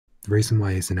The reason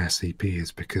why he's an SCP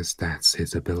is because that's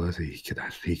his ability.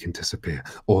 He can disappear.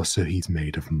 Also, he's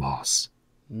made of moss.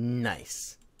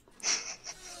 Nice.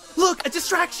 Look, a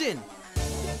distraction!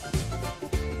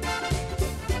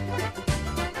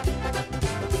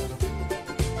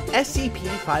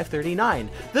 SCP-539,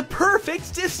 the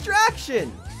perfect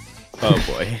distraction! Oh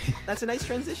boy. That's a nice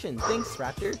transition. Thanks,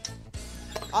 Raptor.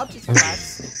 Object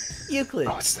class, Euclid.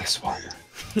 Oh, it's this one.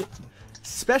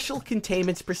 Special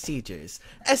containment procedures.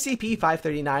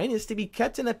 SCP-539 is to be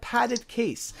kept in a padded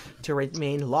case to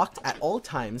remain locked at all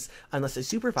times unless a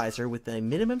supervisor with a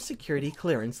minimum security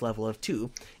clearance level of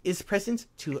 2 is present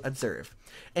to observe,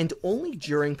 and only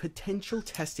during potential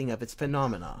testing of its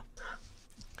phenomena.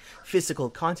 Physical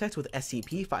contact with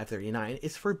SCP-539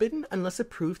 is forbidden unless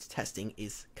approved testing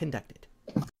is conducted.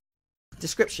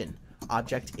 Description.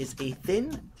 Object is a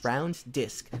thin, round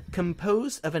disc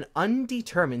composed of an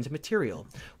undetermined material.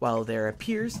 While there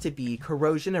appears to be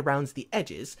corrosion around the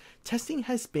edges, testing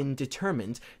has been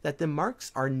determined that the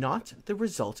marks are not the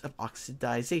result of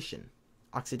oxidation.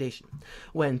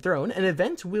 When thrown, an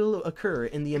event will occur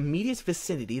in the immediate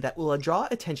vicinity that will draw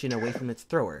attention away from its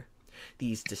thrower.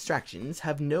 These distractions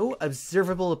have no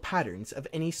observable patterns of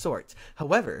any sort.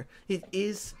 However, it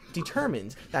is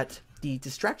determined that the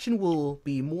distraction will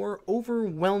be more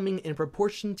overwhelming in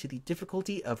proportion to the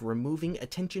difficulty of removing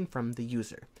attention from the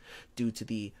user. Due to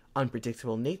the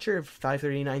unpredictable nature of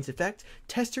 539's effect,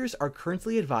 testers are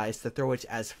currently advised to throw it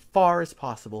as far as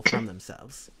possible from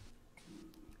themselves.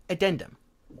 Addendum.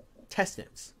 Test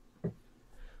notes.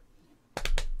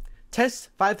 Test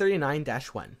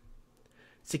 539-1.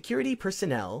 Security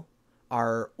personnel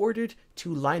are ordered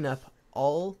to line up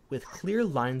all with clear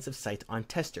lines of sight on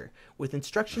tester, with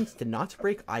instructions to not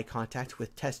break eye contact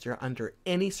with tester under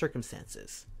any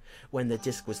circumstances. When the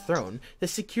disc was thrown, the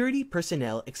security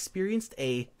personnel experienced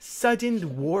a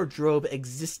sudden wardrobe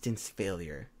existence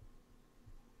failure,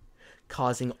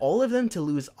 causing all of them to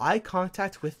lose eye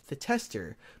contact with the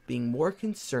tester, being more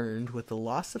concerned with the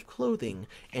loss of clothing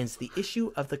and the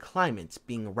issue of the climate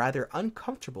being rather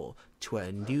uncomfortable to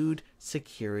a nude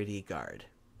security guard.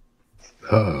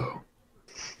 Oh.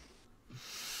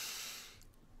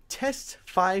 Test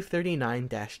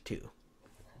 539-2.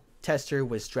 Tester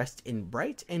was dressed in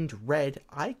bright and red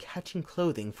eye-catching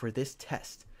clothing for this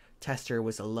test. Tester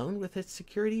was alone with its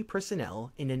security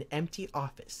personnel in an empty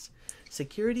office.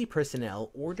 Security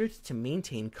personnel ordered to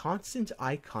maintain constant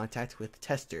eye contact with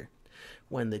tester.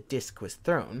 When the disc was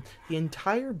thrown, the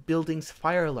entire building's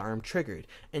fire alarm triggered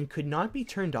and could not be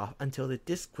turned off until the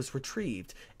disc was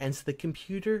retrieved and the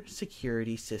computer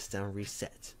security system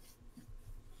reset.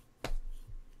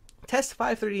 Test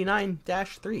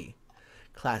 539-3.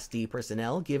 Class D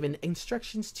personnel given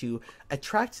instructions to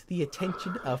attract the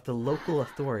attention of the local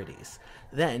authorities,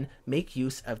 then make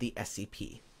use of the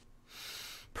SCP.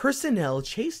 Personnel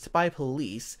chased by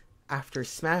police after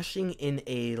smashing in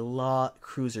a law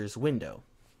cruiser's window.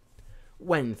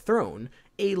 When thrown,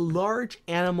 a large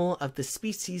animal of the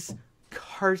species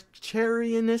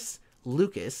Carcharianus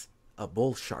lucus, a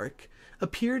bull shark,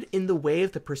 appeared in the way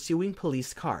of the pursuing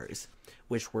police cars,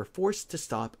 which were forced to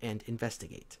stop and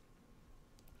investigate.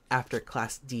 After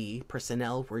Class D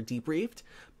personnel were debriefed,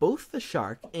 both the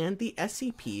shark and the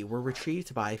SCP were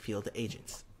retrieved by field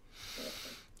agents.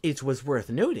 It was worth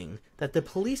noting that the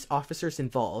police officers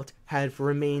involved had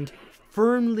remained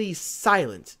firmly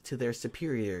silent to their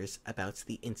superiors about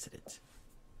the incident.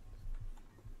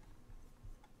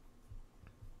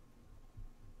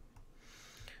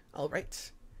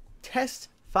 Alright, Test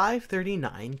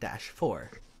 539-4.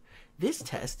 This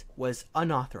test was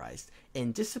unauthorized,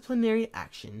 and disciplinary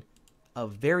action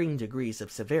of varying degrees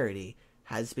of severity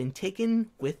has been taken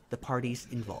with the parties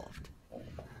involved.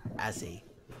 As a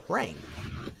prank,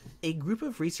 a group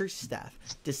of research staff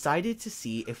decided to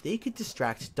see if they could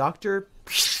distract Dr.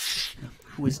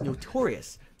 who is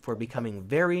notorious for becoming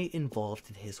very involved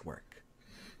in his work.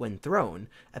 When thrown,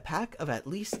 a pack of at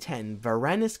least 10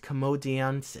 Varanus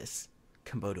commodiensis,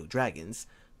 Komodo dragons,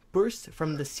 burst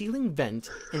from the ceiling vent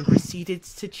and proceeded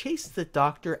to chase the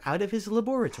doctor out of his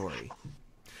laboratory.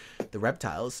 The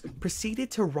reptiles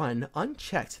proceeded to run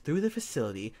unchecked through the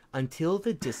facility until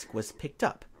the disc was picked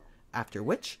up, after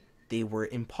which they were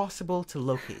impossible to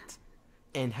locate,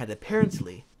 and had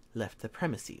apparently left the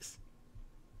premises.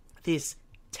 This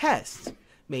test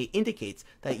may indicate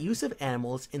that use of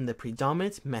animals in the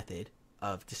predominant method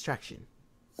of distraction.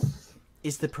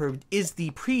 Is the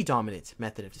predominant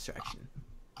method of distraction.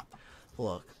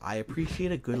 Look, I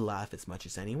appreciate a good laugh as much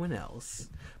as anyone else,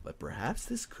 but perhaps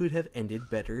this could have ended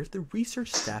better if the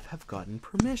research staff have gotten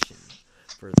permission.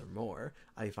 Furthermore,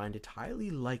 I find it highly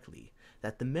likely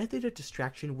that the method of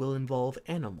distraction will involve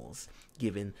animals,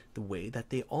 given the way that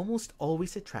they almost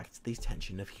always attract the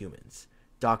attention of humans.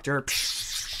 Dr.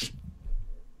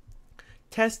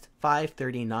 Test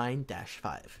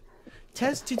 539-5.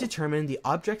 Test to determine the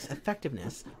object's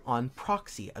effectiveness on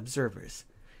proxy observers.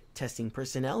 Testing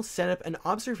personnel set up an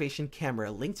observation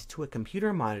camera linked to a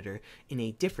computer monitor in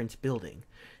a different building.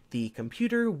 The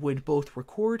computer would both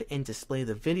record and display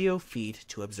the video feed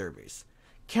to observers.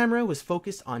 Camera was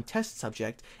focused on test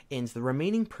subject, and the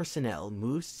remaining personnel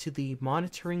moved to the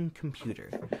monitoring computer.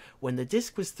 When the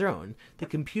disk was thrown, the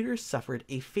computer suffered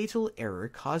a fatal error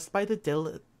caused by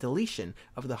the deletion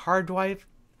of the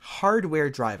hardware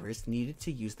drivers needed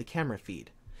to use the camera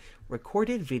feed.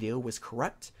 Recorded video was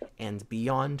corrupt and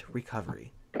beyond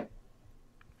recovery.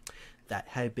 That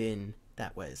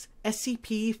was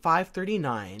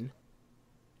SCP-539,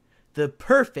 the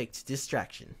perfect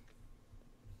distraction.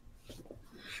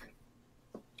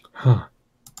 Huh.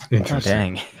 Oh,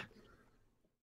 Interesting. dang.